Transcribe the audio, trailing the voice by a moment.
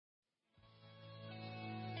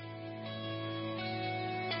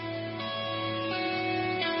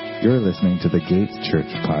You're listening to the Gates Church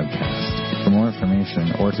podcast. For more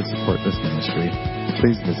information or to support this ministry,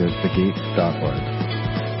 please visit thegate.org.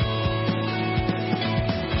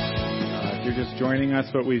 If you're just joining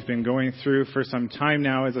us, what we've been going through for some time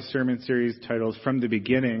now is a sermon series titled From the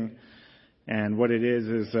Beginning. And what it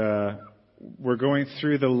is we're going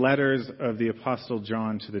through the letters of the Apostle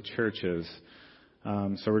John to the churches.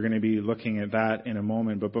 So we're going to be looking at that in a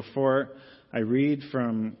moment. But before I read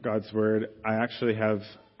from God's Word, I actually have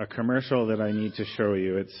a commercial that I need to show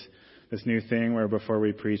you. It's this new thing where before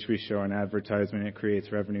we preach, we show an advertisement. It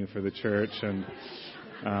creates revenue for the church. And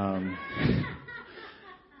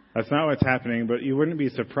that's not what's happening, but you wouldn't be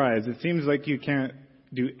surprised. It seems like you can't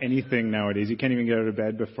do anything nowadays. You can't even get out of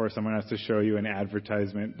bed before someone has to show you an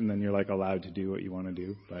advertisement, and then you're allowed to do what you want to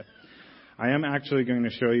do. But I am actually going to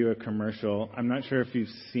show you a commercial. I'm not sure if you've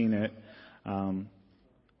seen it.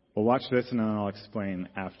 We'll watch this and then I'll explain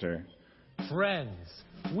after. Friends,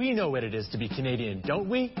 we know what it is to be Canadian, don't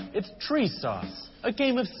we? It's tree sauce, a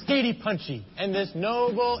game of skatey punchy, and this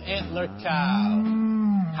noble antler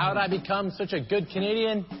cow. How did I become such a good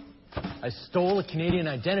Canadian? I stole a Canadian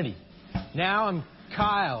identity. Now I'm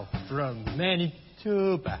Kyle from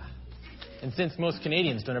Manitoba. And since most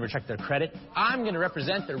Canadians don't ever check their credit, I'm going to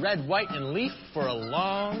represent the red, white, and leaf for a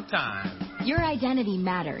long time. Your identity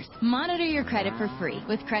matters. Monitor your credit for free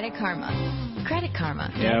with Credit Karma. Credit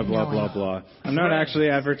Karma. Yeah, blah, blah, blah. I'm not actually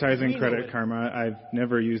advertising Credit Karma. I've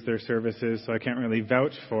never used their services, so I can't really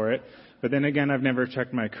vouch for it. But then again, I've never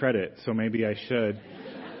checked my credit, so maybe I should.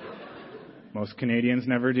 Most Canadians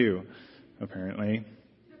never do, apparently.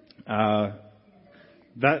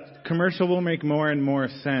 That commercial will make more and more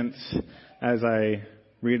sense as I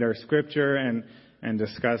read our scripture and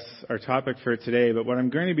discuss our topic for today. But what I'm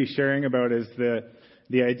going to be sharing about is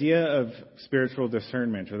the idea of spiritual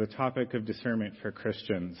discernment, or the topic of discernment for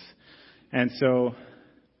Christians. And so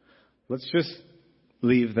let's just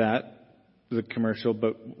leave that, the commercial,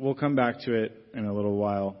 but we'll come back to it in a little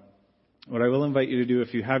while. What I will invite you to do,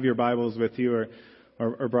 if you have your Bibles with you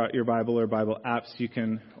or brought your Bible or Bible apps, you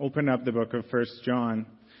can open up the book of 1 John.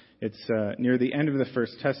 It's near the end of the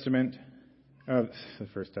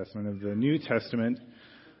New Testament.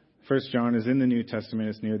 1 John is in the New Testament.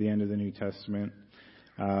 It's near the end of the New Testament.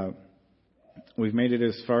 We've made it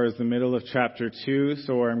as far as the middle of chapter 2,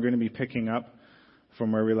 so I'm going to be picking up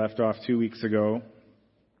from where we left off 2 weeks ago.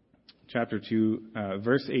 Chapter 2,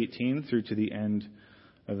 verse 18, through to the end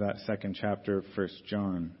of that second chapter of 1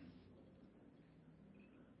 John.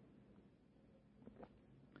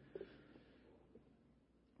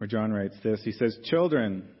 Where John writes this, he says,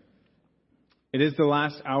 "Children, it is the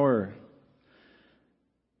last hour.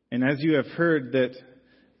 And as you have heard that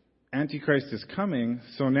Antichrist is coming,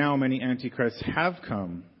 so now many Antichrists have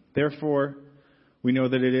come. Therefore, we know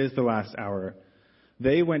that it is the last hour.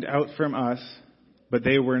 They went out from us, but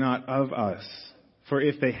they were not of us. For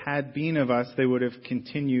if they had been of us, they would have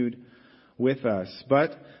continued with us.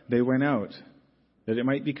 But they went out, that it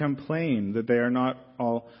might become plain that they are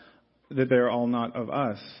all not of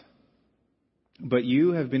us. But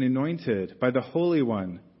you have been anointed by the Holy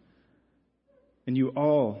One, and you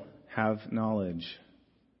all have knowledge.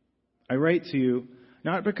 I write to you,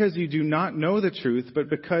 not because you do not know the truth, but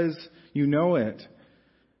because you know it,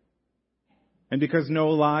 and because no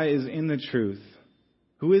lie is in the truth.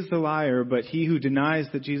 Who is the liar but he who denies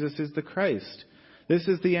that Jesus is the Christ? This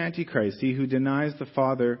is the Antichrist, he who denies the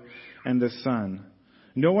Father and the Son.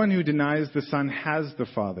 No one who denies the Son has the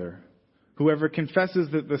Father. Whoever confesses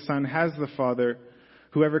that the Son has the Father,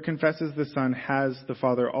 whoever confesses the Son has the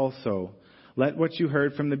Father also. Let what you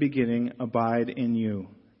heard from the beginning abide in you.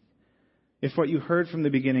 If what you heard from the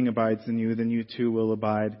beginning abides in you, then you too will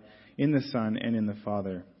abide in the Son and in the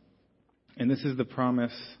Father. And this is the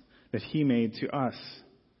promise that he made to us,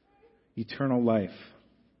 eternal life.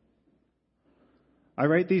 I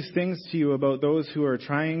write these things to you about those who are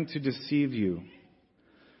trying to deceive you.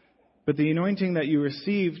 But the anointing that you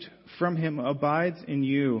received from him abides in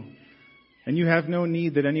you, and you have no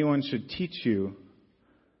need that anyone should teach you.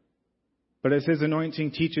 But as his anointing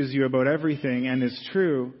teaches you about everything and is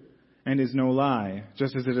true and is no lie,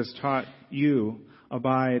 just as it has taught you,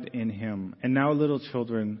 abide in him. And now, little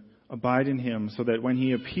children, abide in him, so that when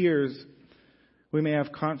he appears, we may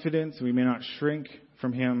have confidence, we may not shrink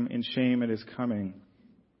from him in shame at his coming.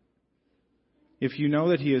 If you know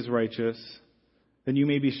that he is righteous, then you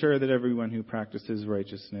may be sure that everyone who practices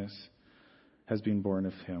righteousness has been born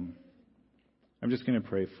of him." I'm just going to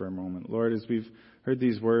pray for a moment. Lord, as we've heard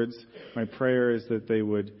these words, my prayer is that they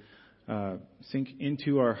would sink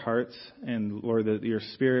into our hearts, and Lord, that your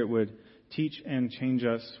Spirit would teach and change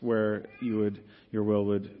us where your will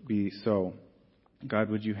would be so. God,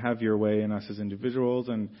 would you have your way in us as individuals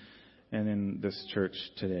and in this church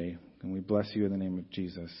today? And we bless you in the name of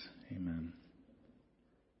Jesus. Amen.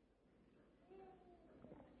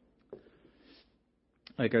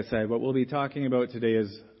 Like I said, what we'll be talking about today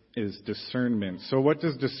is discernment. So what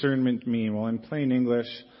does discernment mean? Well, in plain English,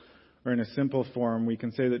 or in a simple form, we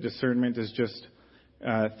can say that discernment is just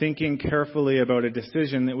thinking carefully about a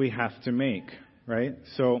decision that we have to make, right?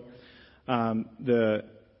 So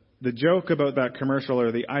the joke about that commercial,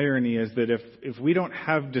 or the irony, is that if we don't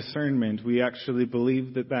have discernment, we actually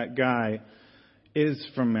believe that guy is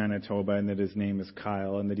from Manitoba and that his name is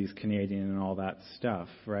Kyle and that he's Canadian and all that stuff,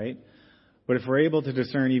 right? But if we're able to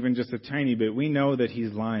discern even just a tiny bit, we know that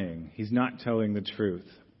he's lying. He's not telling the truth.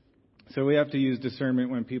 So we have to use discernment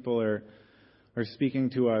when people are speaking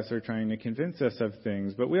to us or trying to convince us of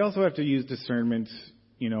things. But we also have to use discernment,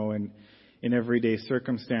 in everyday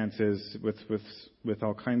circumstances with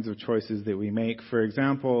all kinds of choices that we make. For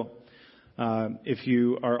example, if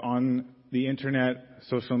you are on the internet,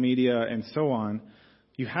 social media, and so on,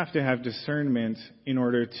 you have to have discernment in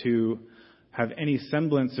order to have any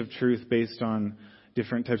semblance of truth based on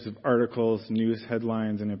different types of articles, news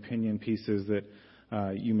headlines, and opinion pieces that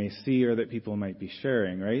you may see or that people might be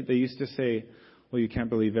sharing, right? They used to say, well, you can't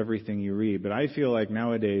believe everything you read. But I feel like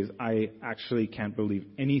nowadays I actually can't believe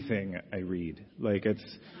anything I read. Like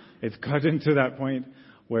it's gotten to that point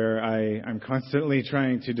where I'm constantly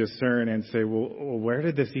trying to discern and say, well, where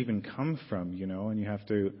did this even come from, And you have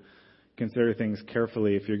to consider things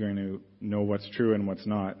carefully if you're going to know what's true and what's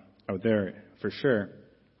not out there, for sure.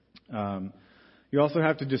 You also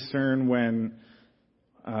have to discern when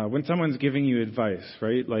someone's giving you advice,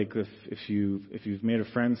 right? Like if you've made a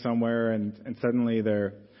friend somewhere and suddenly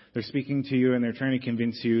they're speaking to you and they're trying to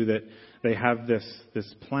convince you that they have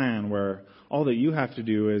this plan where all that you have to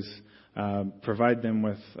do is provide them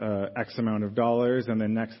with X amount of dollars, and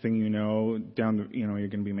then next thing you know, you're going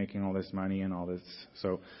to be making all this money and all this.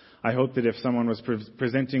 So I hope that if someone was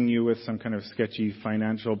presenting you with some kind of sketchy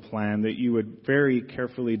financial plan, that you would very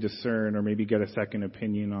carefully discern or maybe get a second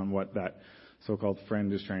opinion on what that so-called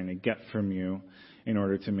friend is trying to get from you in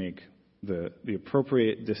order to make the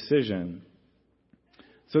appropriate decision.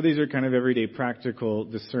 So these are kind of everyday practical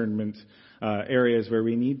discernment areas where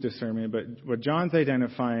we need discernment. But what John's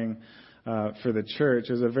identifying for the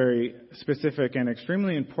church is a very specific and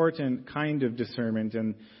extremely important kind of discernment.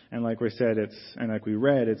 And like we said, like we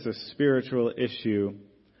read, it's a spiritual issue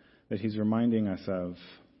that he's reminding us of.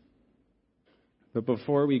 But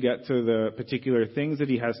before we get to the particular things that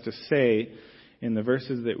he has to say in the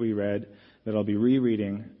verses that we read, that I'll be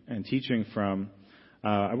rereading and teaching from,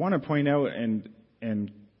 I want to point out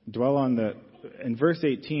and dwell on in verse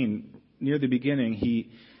 18, near the beginning,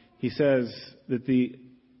 he says that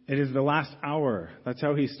it is the last hour. That's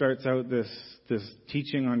how he starts out this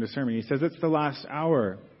teaching on discernment. He says it's the last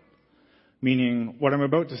hour, meaning what I'm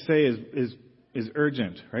about to say is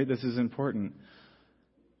urgent, right? This is important.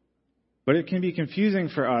 But it can be confusing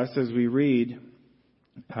for us as we read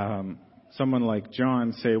someone like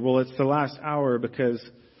John say, well, it's the last hour, because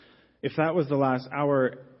if that was the last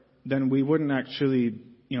hour, then we wouldn't actually,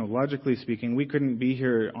 logically speaking, we couldn't be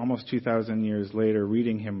here almost 2,000 years later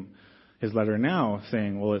reading his letter now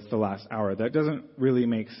saying, well, it's the last hour. That doesn't really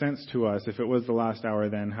make sense to us. If it was the last hour,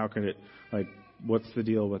 then how could it, what's the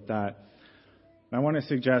deal with that? I want to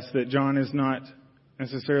suggest that John is not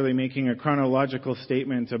necessarily making a chronological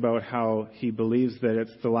statement about how he believes that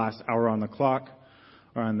it's the last hour on the clock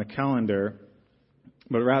or on the calendar,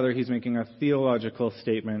 but rather he's making a theological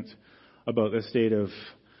statement about the state of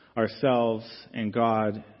ourselves and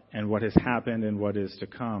God and what has happened and what is to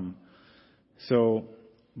come. So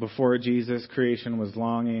before Jesus, creation was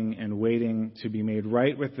longing and waiting to be made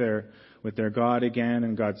right with their God again,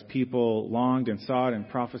 and God's people longed and sought and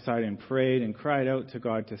prophesied and prayed and cried out to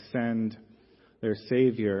God to send their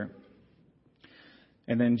Savior.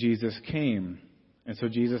 And then Jesus came. And so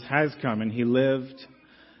Jesus has come, and he lived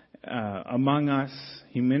among us.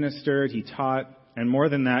 He ministered, he taught, and more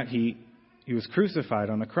than that, he was crucified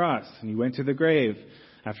on the cross, and he went to the grave.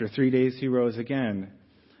 After 3 days, he rose again.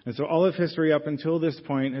 And so all of history up until this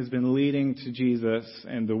point has been leading to Jesus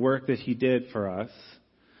and the work that he did for us.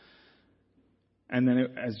 And then,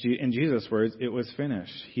 in Jesus' words, it was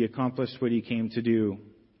finished. He accomplished what he came to do.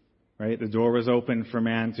 Right? The door was open for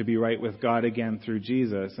man to be right with God again through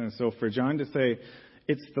Jesus. And so for John to say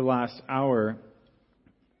it's the last hour,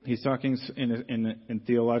 he's talking in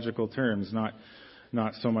theological terms, not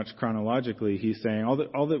so much chronologically. He's saying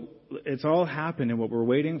it's all happened, and what we're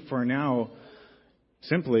waiting for now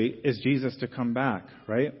simply is Jesus to come back,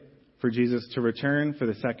 right? For Jesus to return, for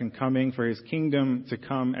the second coming, for his kingdom to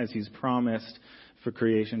come as he's promised, for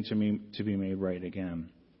creation to be made right again.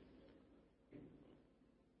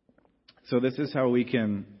 So this is how we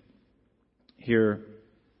can hear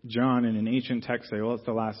John in an ancient text say, well, it's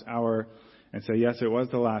the last hour, and say, yes, it was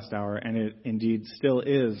the last hour, and it indeed still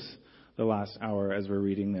is the last hour as we're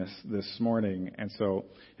reading this morning. And so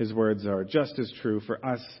his words are just as true for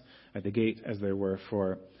us at the gate as they were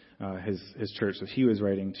for his church that he was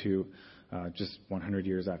writing to just 100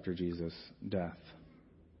 years after Jesus' death.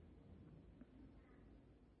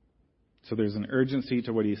 So there's an urgency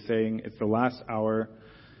to what he's saying. It's the last hour.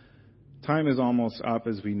 Time is almost up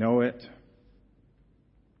as we know it.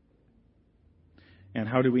 And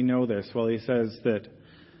how do we know this? Well, he says that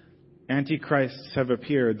antichrists have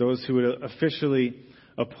appeared, those who would officially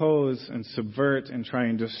oppose and subvert and try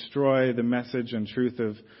and destroy the message and truth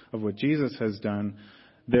of what Jesus has done.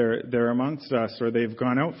 They're amongst us, or they've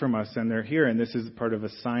gone out from us, and they're here. And this is part of a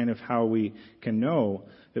sign of how we can know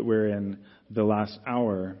that we're in the last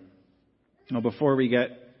hour. Now, before we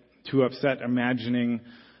get too upset imagining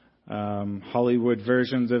Hollywood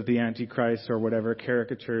versions of the Antichrist or whatever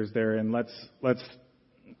caricatures they're in, let's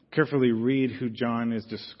carefully read who John is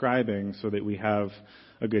describing so that we have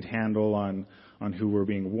a good handle on who we're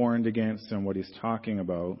being warned against and what he's talking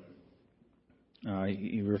about.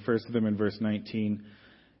 He refers to them in verse 19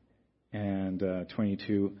 and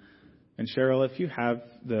 22. And Cheryl, if you have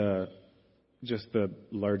just the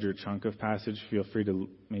larger chunk of passage, feel free to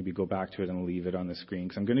maybe go back to it and leave it on the screen,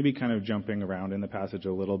 because I'm going to be kind of jumping around in the passage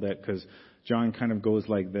a little bit, because John kind of goes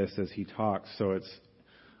like this as he talks, so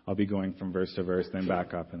I'll be going from verse to verse, then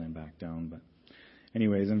back up and then back down. But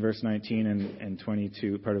anyways, in verse 19 and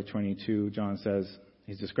 22, part of 22, John says,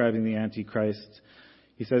 he's describing the Antichrist.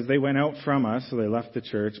 He says, they went out from us, so they left the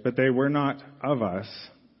church, but they were not of us.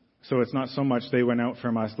 So it's not so much they went out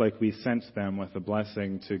from us like we sent them with a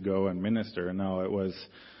blessing to go and minister. No, it was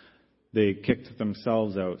they kicked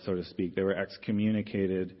themselves out, so to speak. They were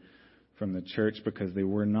excommunicated from the church because they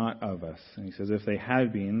were not of us. And he says if they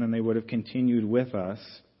had been, then they would have continued with us.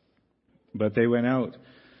 But they went out,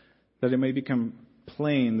 that it may become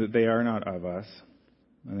plain that they are not of us.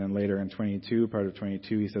 And then later in 22, part of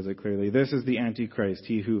 22, he says it clearly. This is the Antichrist,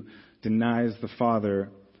 he who denies the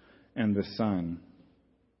Father and the Son.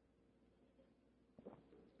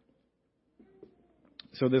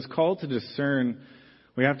 So this call to discern,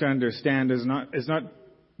 we have to understand, is not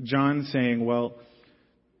John saying, well,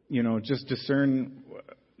 just discern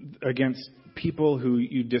against people who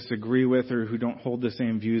you disagree with or who don't hold the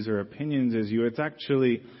same views or opinions as you. It's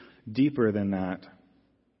actually deeper than that.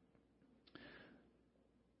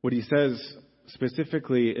 What he says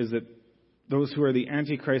specifically is that those who are the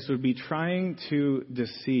Antichrist would be trying to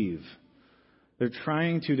deceive. They're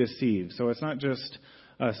trying to deceive. So it's not just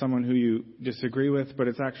someone who you disagree with, but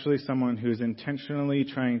it's actually someone who is intentionally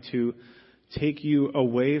trying to take you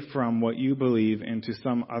away from what you believe into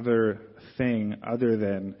some other thing other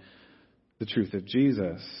than the truth of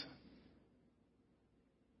Jesus.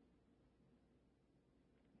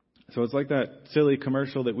 So it's like that silly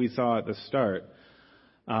commercial that we saw at the start.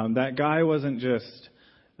 That guy wasn't just,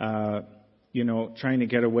 trying to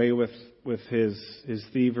get away with his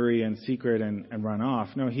thievery and secret and run off.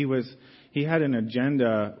 No, he had an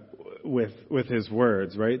agenda with his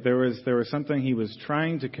words, right? There was something he was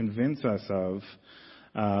trying to convince us of,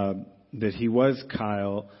 that he was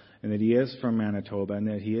Kyle and that he is from Manitoba and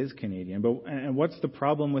that he is Canadian. And what's the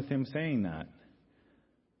problem with him saying that?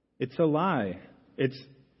 It's a lie.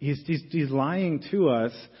 He's lying to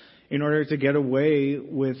us in order to get away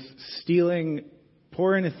with stealing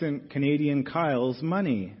poor innocent Canadian Kyle's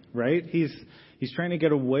money, right? He's trying to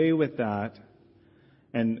get away with that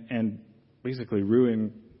and basically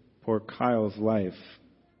ruin poor Kyle's life.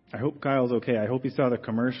 I hope Kyle's okay. I hope he saw the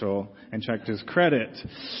commercial and checked his credit.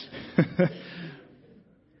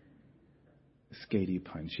 Skatey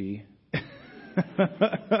Punchy.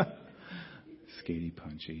 Skatey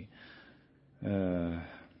Punchy.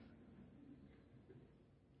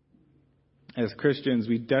 As Christians,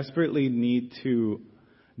 we desperately need to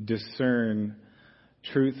discern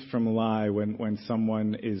truth from lie when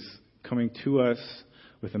someone is coming to us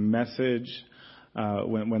with a message,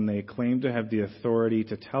 when they claim to have the authority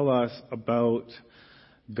to tell us about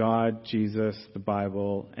God, Jesus, the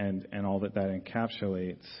Bible, and all that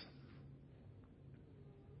encapsulates.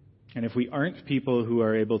 And if we aren't people who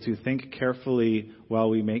are able to think carefully while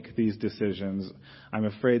we make these decisions, I'm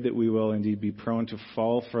afraid that we will indeed be prone to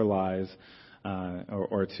fall for lies,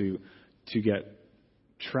 or to get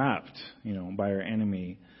trapped, by our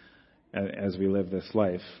enemy as we live this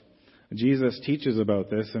life. Jesus teaches about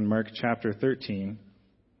this in Mark chapter 13.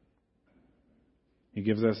 He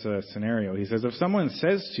gives us a scenario. He says, if someone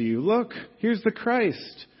says to you, look, here's the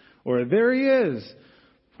Christ, or there he is,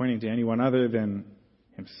 pointing to anyone other than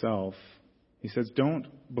himself, he says, don't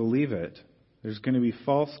believe it. There's going to be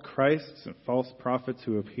false Christs and false prophets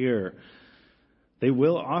who appear. They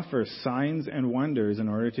will offer signs and wonders in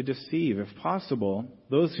order to deceive, if possible,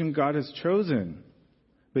 those whom God has chosen.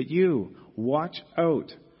 But you, watch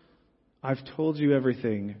out. I've told you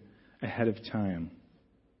everything ahead of time.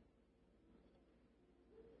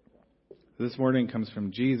 This warning comes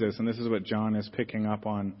from Jesus, and this is what John is picking up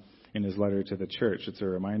on in his letter to the church. It's a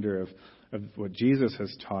reminder of what Jesus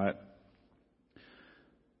has taught.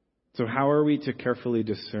 So how are we to carefully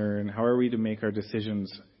discern? How are we to make our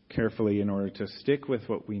decisions carefully in order to stick with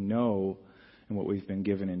what we know and what we've been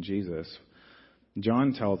given in Jesus?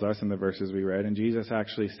 John tells us in the verses we read, and Jesus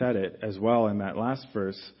actually said it as well in that last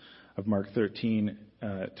verse of Mark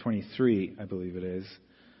 13:23, I believe it is.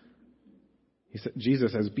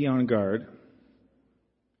 Jesus says, be on guard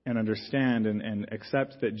and understand and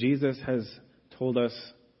accept that Jesus has told us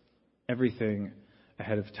everything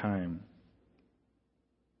ahead of time.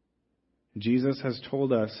 Jesus has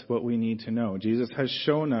told us what we need to know. Jesus has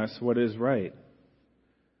shown us what is right.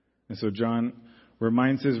 And so John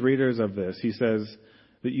reminds his readers of this. He says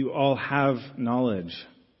that you all have knowledge.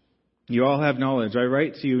 You all have knowledge. I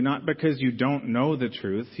write to you not because you don't know the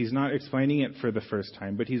truth. He's not explaining it for the first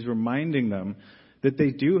time, but he's reminding them that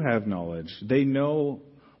they do have knowledge. They know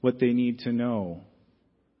what they need to know.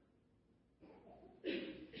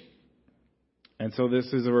 And so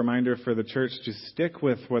this is a reminder for the church to stick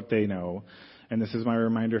with what they know. And this is my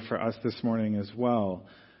reminder for us this morning as well,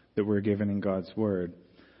 that we're given in God's Word.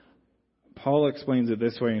 Paul explains it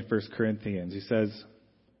this way in 1 Corinthians. He says,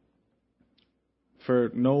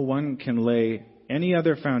 for no one can lay any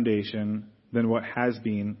other foundation than what has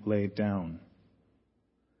been laid down.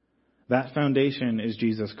 That foundation is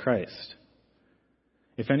Jesus Christ.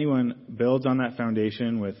 If anyone builds on that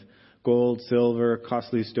foundation with gold, silver,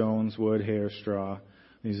 costly stones, wood, hair, straw,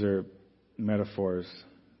 these are metaphors,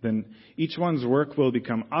 then each one's work will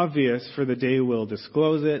become obvious, for the day will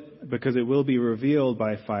disclose it, because it will be revealed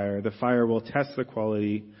by fire. The fire will test the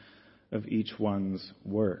quality of each one's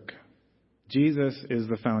work. Jesus is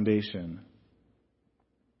the foundation.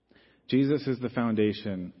 Jesus is the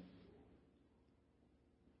foundation.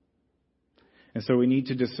 And so we need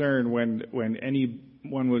to discern when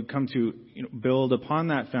anyone would come to build upon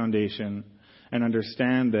that foundation and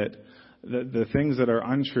understand that the things that are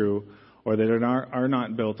untrue or that are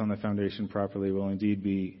not built on the foundation properly will indeed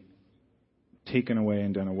be taken away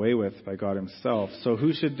and done away with by God himself. So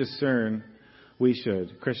who should discern? We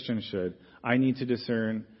should. Christians should. I need to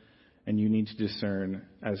discern, and you need to discern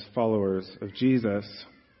as followers of Jesus.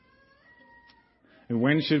 And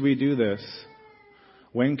when should we do this?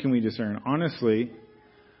 When can we discern? Honestly,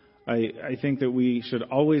 I think that we should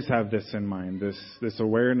always have this in mind, this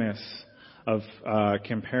awareness of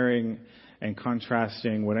comparing and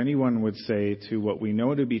contrasting what anyone would say to what we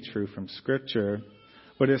know to be true from Scripture.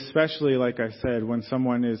 But especially, like I said, when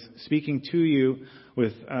someone is speaking to you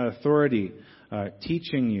with authority,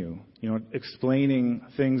 teaching you, explaining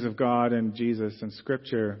things of God and Jesus and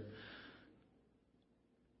Scripture.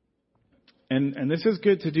 And this is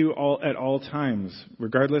good to do at all times,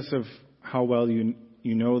 regardless of how well you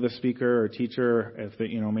know the speaker or teacher, if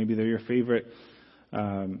maybe they're your favorite,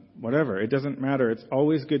 whatever. It doesn't matter. It's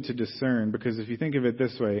always good to discern, because if you think of it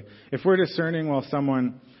this way, if we're discerning while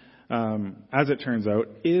someone, as it turns out,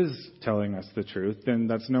 is telling us the truth, then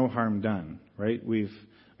that's no harm done, right?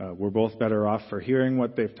 We're both better off for hearing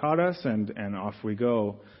what they've taught us, and off we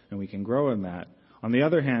go, and we can grow in that. On the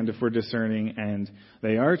other hand, if we're discerning and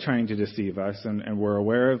they are trying to deceive us, and we're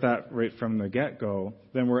aware of that right from the get-go,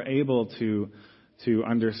 then we're able to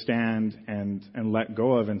understand and let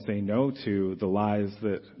go of and say no to the lies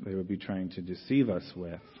that they would be trying to deceive us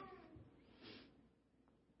with.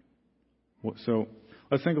 So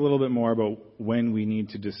let's think a little bit more about when we need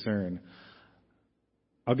to discern.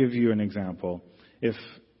 I'll give you an example.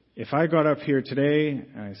 If I got up here today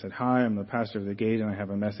and I said, hi, I'm the pastor of the Gate, and I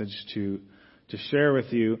have a message to share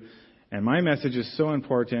with you, and my message is so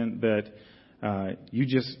important that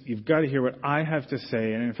you've got to hear what I have to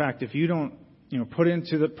say. And in fact, if you don't put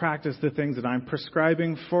into the practice the things that I'm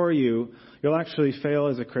prescribing for you, you'll actually fail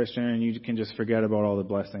as a Christian, and you can just forget about all the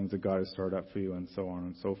blessings that God has stored up for you, and so on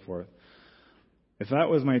and so forth. If that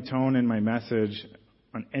was my tone in my message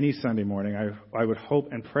on any Sunday morning, I would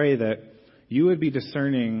hope and pray that you would be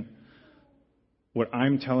discerning what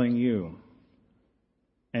I'm telling you,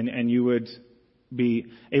 and you would be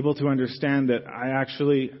able to understand that I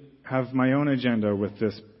actually have my own agenda with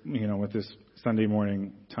this, with this Sunday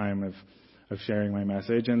morning time of sharing my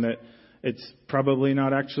message, and that it's probably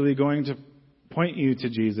not actually going to point you to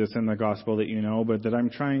Jesus and the gospel that you know, but that I'm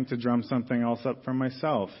trying to drum something else up for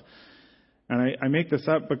myself. And I make this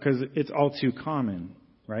up because it's all too common,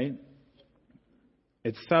 right?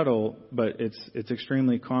 It's subtle, but it's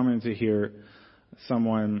extremely common to hear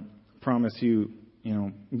someone promise you,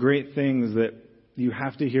 great things that you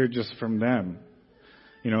have to hear just from them.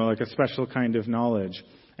 Like a special kind of knowledge.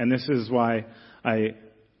 And this is why I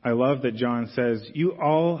love that John says, you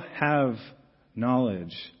all have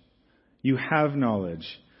knowledge. You have knowledge.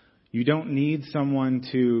 You don't need someone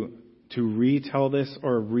to retell this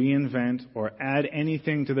or reinvent or add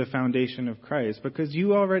anything to the foundation of Christ, because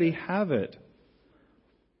you already have it.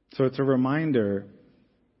 So it's a reminder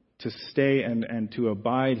to stay and to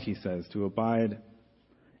abide, he says, to abide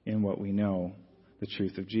in what we know, the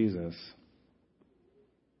truth of Jesus.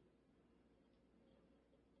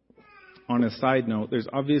 On a side note, there's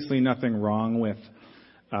obviously nothing wrong with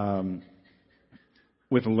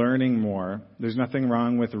learning more. There's nothing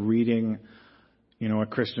wrong with reading, a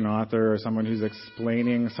Christian author or someone who's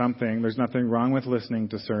explaining something. There's nothing wrong with listening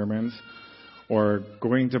to sermons or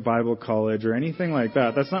going to Bible college or anything like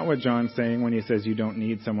that. That's not what John's saying when he says you don't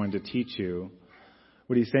need someone to teach you.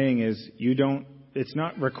 What he's saying is it's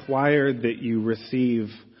not required that you receive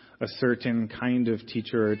a certain kind of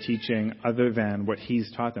teacher or teaching other than what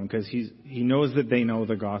he's taught them, because he knows that they know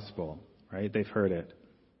the gospel, right? They've heard it.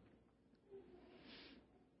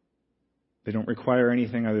 They don't require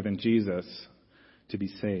anything other than Jesus to be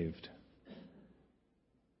saved.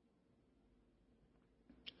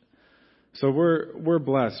 So we're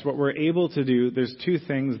blessed. What we're able to do, there's two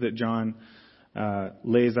things that John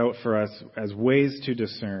lays out for us as ways to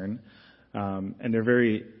discern, and they're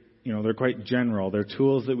very, they're quite general. They're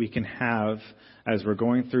tools that we can have as we're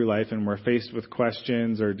going through life and we're faced with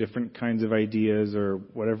questions or different kinds of ideas or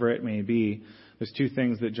whatever it may be. There's two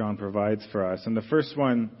things that John provides for us. And the first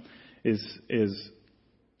one is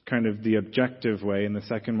kind of the objective way, and the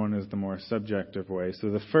second one is the more subjective way. So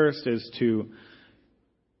the first is to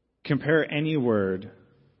compare any word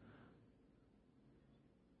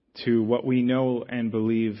to what we know and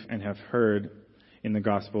believe and have heard in the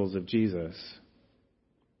Gospels of Jesus.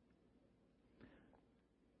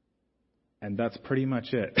 And that's pretty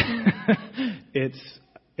much it.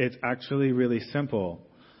 It's actually really simple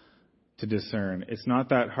to discern. It's not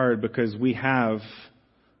that hard because we have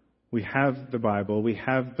the Bible, we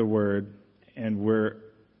have the Word, and we're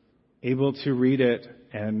able to read it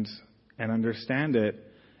and understand it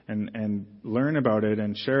and learn about it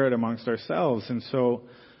and share it amongst ourselves. And so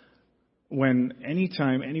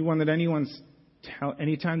anytime that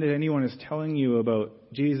anyone is telling you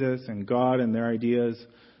about Jesus and God and their ideas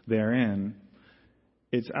therein,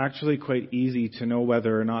 it's actually quite easy to know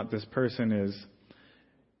whether or not this person is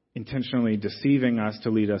intentionally deceiving us to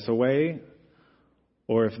lead us away,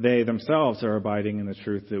 or if they themselves are abiding in the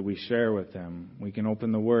truth that we share with them. We can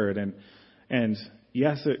open the Word, and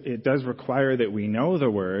yes, it does require that we know the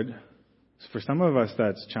Word. For some of us,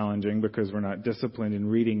 that's challenging because we're not disciplined in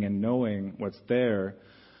reading and knowing what's there.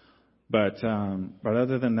 But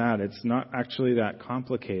other than that, it's not actually that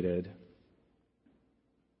complicated.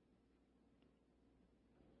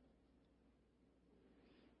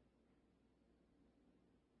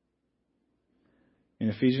 In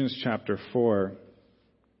Ephesians chapter 4,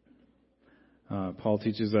 Paul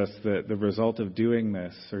teaches us that the result of doing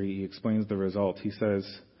this, or he explains the result. He says,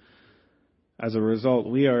 as a result,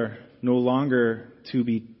 we are no longer to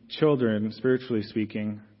be children, spiritually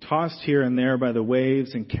speaking, tossed here and there by the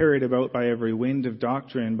waves and carried about by every wind of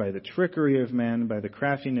doctrine, by the trickery of men, by the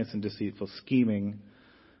craftiness and deceitful scheming.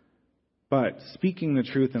 But speaking the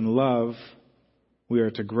truth in love, we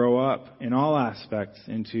are to grow up in all aspects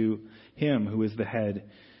into Him who is the head,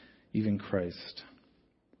 even Christ.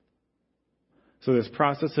 So this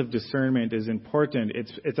process of discernment is important.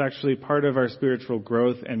 It's actually part of our spiritual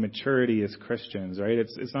growth and maturity as Christians, right?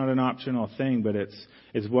 It's not an optional thing, but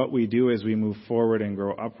it's what we do as we move forward and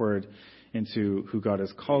grow upward into who God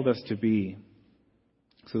has called us to be.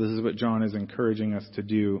 So this is what John is encouraging us to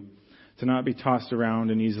do, to not be tossed around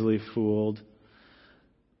and easily fooled.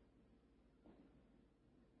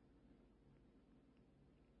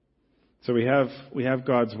 So we have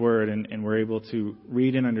God's Word, and we're able to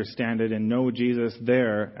read and understand it and know Jesus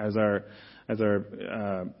there as our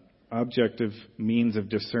objective means of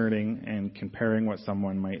discerning and comparing what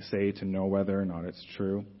someone might say to know whether or not it's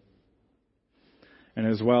true. And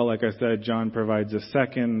as well, like I said, John provides a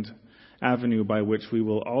second avenue by which we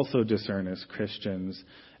will also discern as Christians,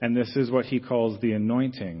 and this is what he calls the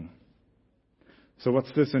anointing. So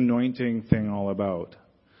what's this anointing thing all about?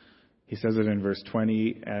 He says it in verse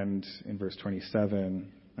 20 and in verse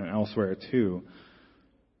 27 and elsewhere too.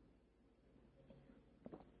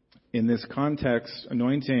 In this context,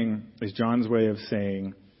 anointing is John's way of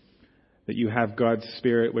saying that you have God's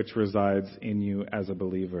Spirit which resides in you as a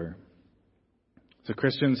believer. So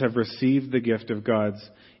Christians have received the gift of God's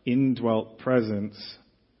indwelt presence.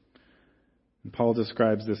 And Paul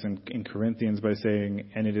describes this in Corinthians by saying,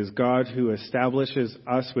 and it is God who establishes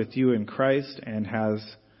us with you in Christ and has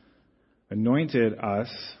anointed us,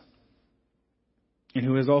 and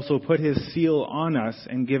who has also put his seal on us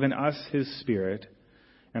and given us his Spirit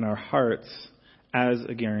and our hearts as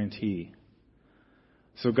a guarantee.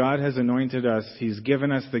 So God has anointed us. He's given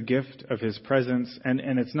us the gift of his presence. And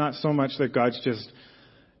it's not so much that God's just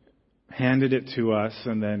handed it to us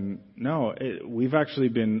and then, no, we've actually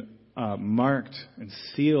been marked and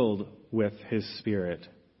sealed with his Spirit.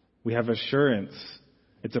 We have assurance.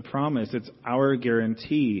 It's a promise. It's our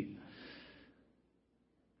guarantee.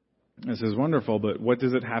 This is wonderful, but what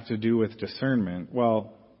does it have to do with discernment?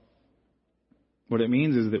 Well, what it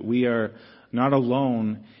means is that we are not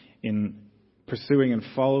alone in pursuing and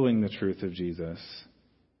following the truth of Jesus,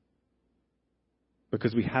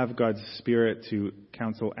 because we have God's Spirit to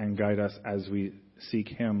counsel and guide us as we seek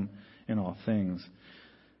him in all things.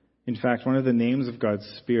 In fact, one of the names of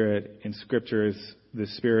God's Spirit in Scripture is the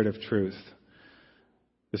Spirit of truth.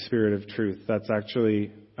 The Spirit of truth. That's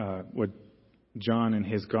actually what John in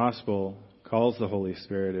his Gospel calls the Holy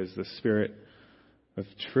Spirit, is the Spirit of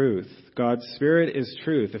truth. God's Spirit is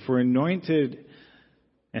truth. If we're anointed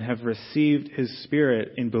and have received his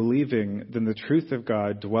Spirit in believing, then the truth of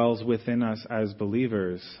God dwells within us as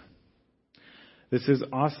believers. This is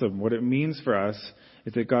awesome. What it means for us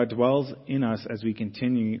is that God dwells in us as we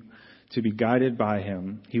continue to be guided by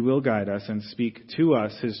him. He will guide us and speak to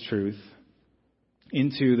us his truth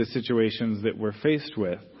into the situations that we're faced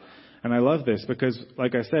with. And I love this because,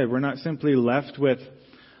 like I said, we're not simply left with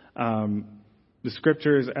the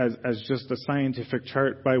Scriptures as just a scientific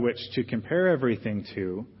chart by which to compare everything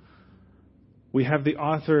to. We have the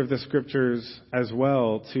author of the Scriptures as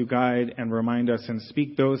well to guide and remind us and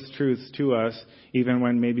speak those truths to us, even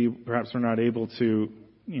when maybe perhaps we're not able to,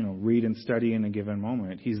 read and study in a given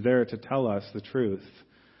moment. He's there to tell us the truth.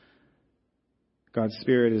 God's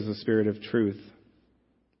Spirit is the Spirit of truth,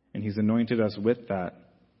 and he's anointed us with that.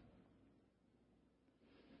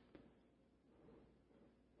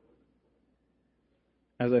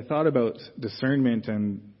 As I thought about discernment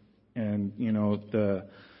and the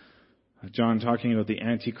John talking about the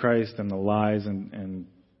Antichrist and the lies and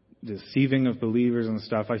deceiving of believers and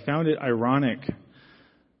stuff, I found it ironic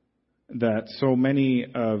that so many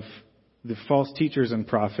of the false teachers and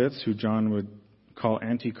prophets, who John would call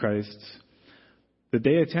antichrists, that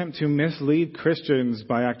they attempt to mislead Christians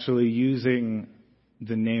by actually using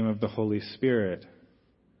the name of the Holy Spirit.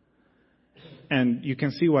 And you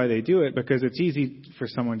can see why they do it, because it's easy for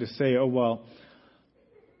someone to say,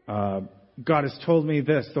 God has told me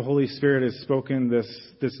this, the Holy Spirit has spoken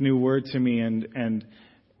this new word to me, and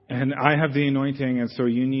I have the anointing, and so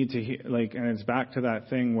you need to and it's back to that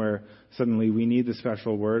thing where suddenly we need the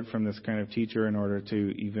special word from this kind of teacher in order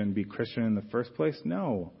to even be Christian in the first place.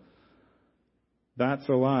 No. That's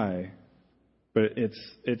a lie. But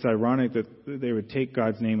it's ironic that they would take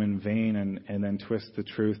God's name in vain and then twist the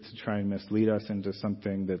truth to try and mislead us into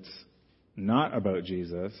something that's not about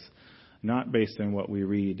Jesus, not based on what we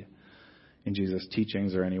read in Jesus'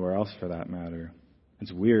 teachings or anywhere else for that matter.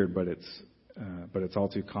 It's weird, but it's all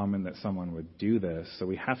too common that someone would do this. So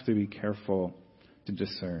we have to be careful to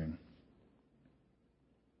discern.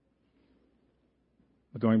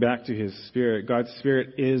 But going back to his Spirit, God's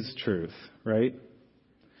Spirit is truth, right?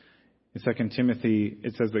 In 2 Timothy,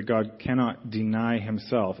 it says that God cannot deny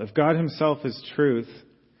himself. If God himself is truth,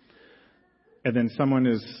 and then someone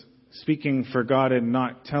is speaking for God and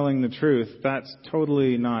not telling the truth, that's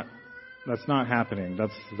not happening.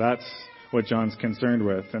 That's what John's concerned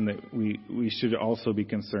with, and that we should also be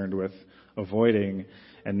concerned with avoiding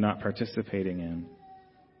and not participating in.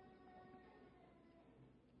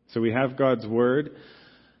 So we have God's Word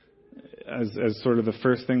as sort of the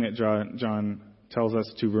first thing that John tells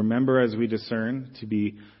us to remember as we discern,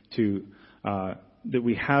 that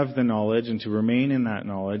we have the knowledge and to remain in that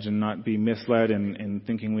knowledge and not be misled in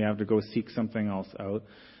thinking we have to go seek something else out.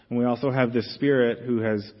 And we also have the Spirit who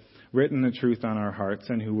has written the truth on our hearts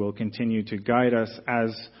and who will continue to guide us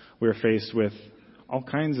as we're faced with all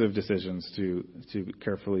kinds of decisions to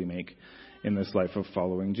carefully make in this life of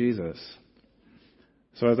following Jesus.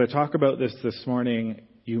 So as I talk about this morning,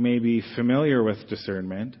 you may be familiar with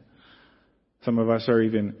discernment. Some of us are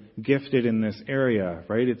even gifted in this area,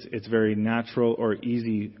 right? It's very natural or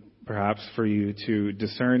easy perhaps for you to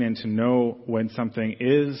discern and to know when something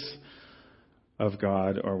is of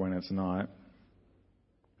God or when it's not.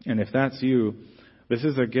 And if that's you, this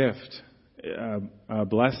is a gift, a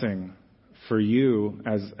blessing for you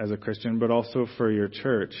as a Christian, but also for your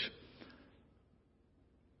church.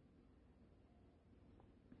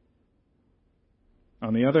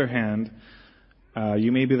 On the other hand,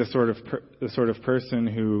 you may be the sort of person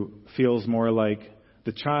who feels more like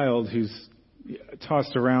the child who's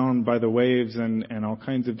tossed around by the waves and all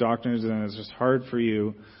kinds of doctrines, and it's just hard for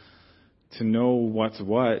you to know what's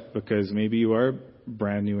what, because maybe you are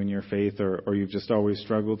brand new in your faith, or you've just always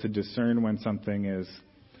struggled to discern when something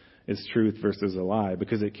is truth versus a lie,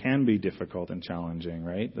 because it can be difficult and challenging,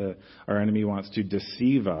 right? Our enemy wants to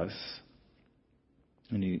deceive us,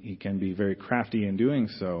 and he can be very crafty in doing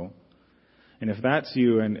so. And if that's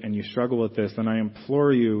you and you struggle with this, then I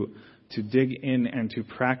implore you to dig in and to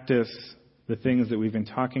practice the things that we've been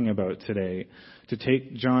talking about today, to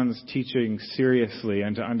take John's teaching seriously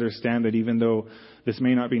and to understand that even though this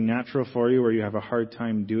may not be natural for you or you have a hard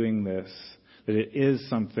time doing this, that it is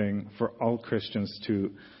something for all Christians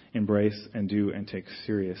to embrace and do and take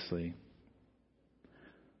seriously.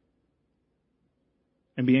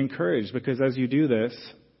 And be encouraged, because as you do this,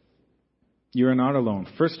 you are not alone.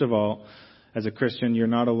 First of all, as a Christian, you're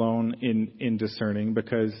not alone in discerning,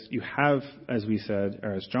 because you have, as we said,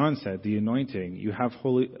 or as John said, the anointing. You have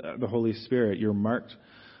the Holy Spirit. You're marked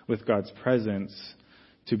with God's presence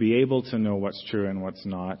to be able to know what's true and what's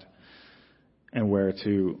not, and where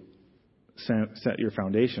to set your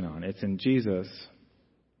foundation on. It's in Jesus.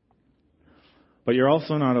 But you're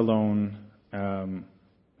also not alone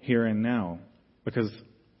here and now, because,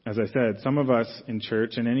 as I said, some of us in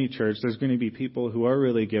church, in any church, there's going to be people who are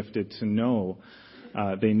really gifted to know.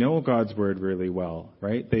 They know God's word really well,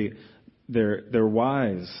 right? They're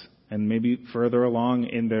wise and maybe further along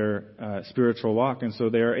in their spiritual walk, and so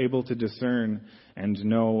they are able to discern and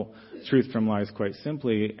know truth from lies quite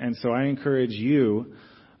simply. And so I encourage you,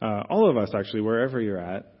 all of us actually, wherever you're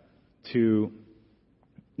at, to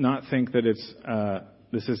not think that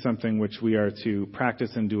this is something which we are to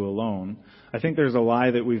practice and do alone. I think there's a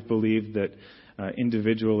lie that we've believed that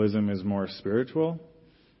individualism is more spiritual.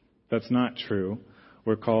 That's not true.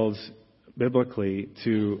 We're called biblically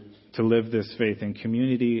to live this faith in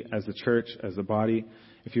community, as the church, as the body.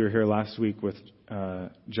 If you were here last week with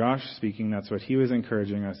Josh speaking, that's what he was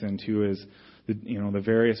encouraging us into, is the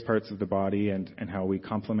various parts of the body and how we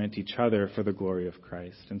complement each other for the glory of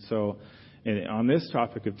Christ. And so, on this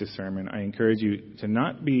topic of discernment, I encourage you to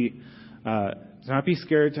not be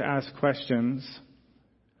scared to ask questions,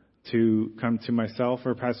 to come to myself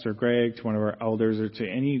or Pastor Greg, to one of our elders, or to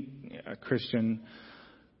any Christian,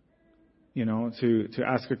 to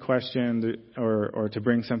ask a question or to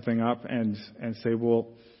bring something up and say, well,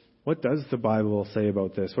 what does the Bible say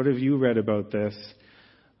about this? What have you read about this?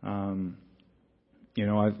 Someone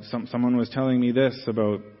was telling me this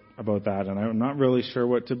about that, and I'm not really sure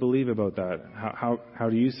what to believe about that. How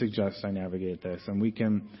do you suggest I navigate this? And we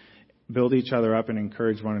can build each other up and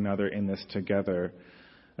encourage one another in this together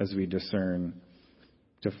as we discern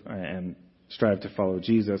and strive to follow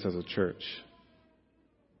Jesus as a church.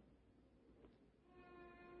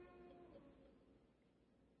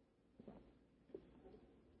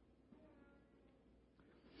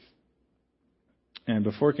 And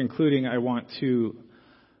before concluding, I want to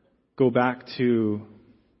go back to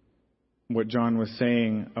what John was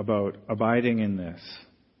saying about abiding in this,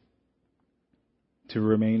 to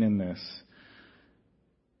remain in this.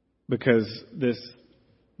 Because this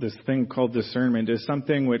thing called discernment is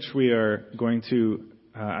something which we are going to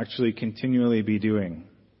actually continually be doing,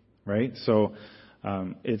 right? So I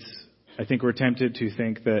think we're tempted to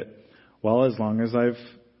think that, well, as long as I've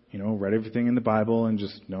read everything in the Bible and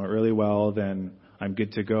just know it really well, then I'm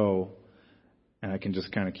good to go, and I can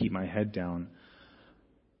just kind of keep my head down.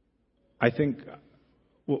 I think,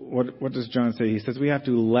 what does John say? He says we have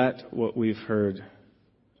to let what we've heard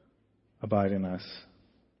abide in us.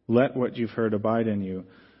 Let what you've heard abide in you.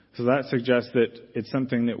 So that suggests that it's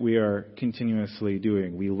something that we are continuously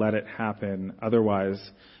doing. We let it happen. Otherwise,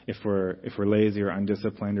 if we're lazy or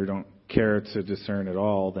undisciplined or don't care to discern at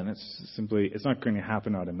all, then it's not going to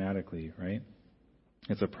happen automatically, right?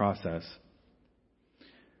 It's a process.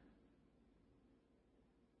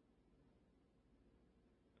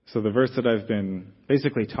 So the verse that I've been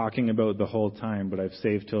basically talking about the whole time, but I've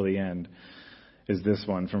saved till the end, is this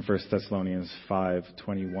one from 1 Thessalonians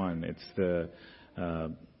 5:21. It's the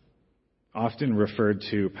often referred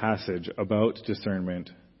to passage about discernment,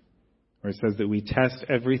 where it says that we test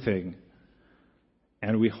everything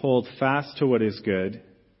and we hold fast to what is good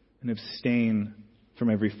and abstain from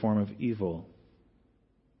every form of evil.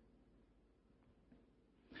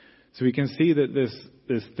 So we can see that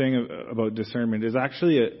this thing about discernment is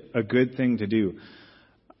actually a good thing to do.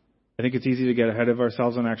 I think it's easy to get ahead of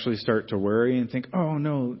ourselves and actually start to worry and think, oh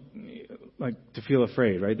no, like to feel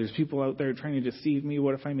afraid, right? There's people out there trying to deceive me.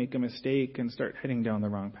 What if I make a mistake and start heading down the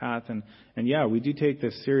wrong path? And yeah, we do take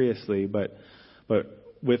this seriously, but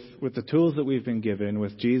with the tools that we've been given,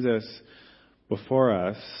 with Jesus before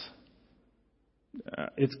us,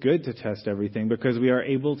 it's good to test everything because we are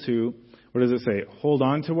able to, what does it say? Hold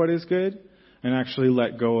on to what is good and actually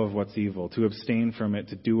let go of what's evil, to abstain from it,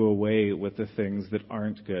 to do away with the things that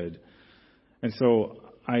aren't good. And so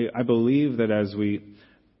I believe that as we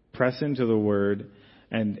press into the Word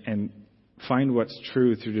and find what's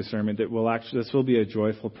true through discernment, that this will be a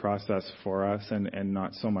joyful process for us and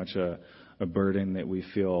not so much a burden that we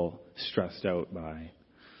feel stressed out by.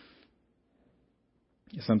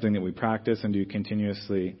 It's something that we practice and do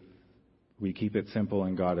continuously. We keep it simple,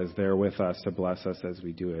 and God is there with us to bless us as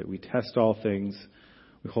we do it. We test all things.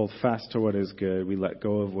 We hold fast to what is good. We let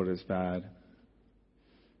go of what is bad.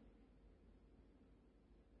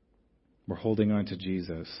 We're holding on to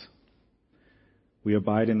Jesus. We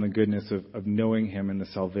abide in the goodness of knowing Him and the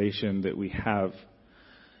salvation that we have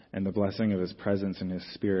and the blessing of His presence and His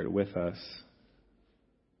Spirit with us.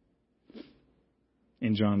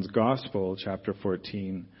 In John's Gospel, chapter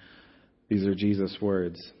 14, these are Jesus'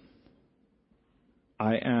 words.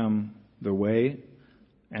 I am the way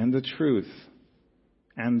and the truth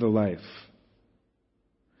and the life.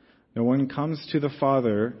 No one comes to the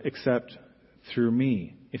Father except through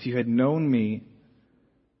me. If you had known me,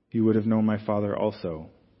 you would have known my Father also.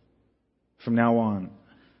 From now on,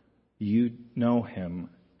 you know Him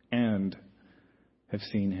and have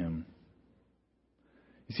seen Him.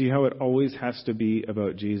 You see how it always has to be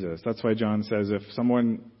about Jesus. That's why John says if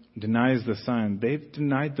someone denies the Son, they've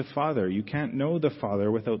denied the Father. You can't know the Father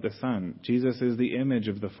without the Son. Jesus is the image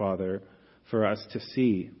of the Father for us to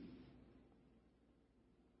see.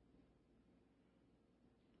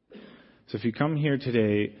 So if you come here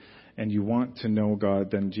today and you want to know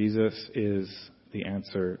God, then Jesus is the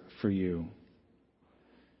answer for you.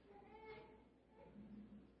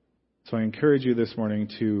 So I encourage you this morning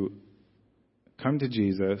to come to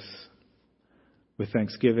Jesus with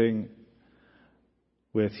thanksgiving,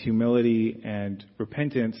 with humility and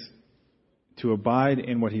repentance, to abide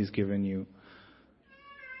in what He's given you,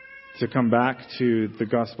 to come back to the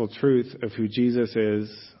gospel truth of who Jesus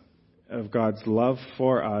is, of God's love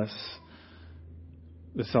for us,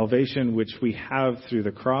 the salvation which we have through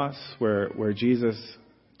the cross, where Jesus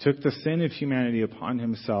took the sin of humanity upon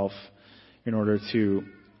Himself in order to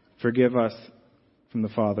forgive us from the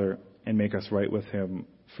Father and make us right with Him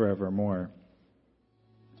forevermore.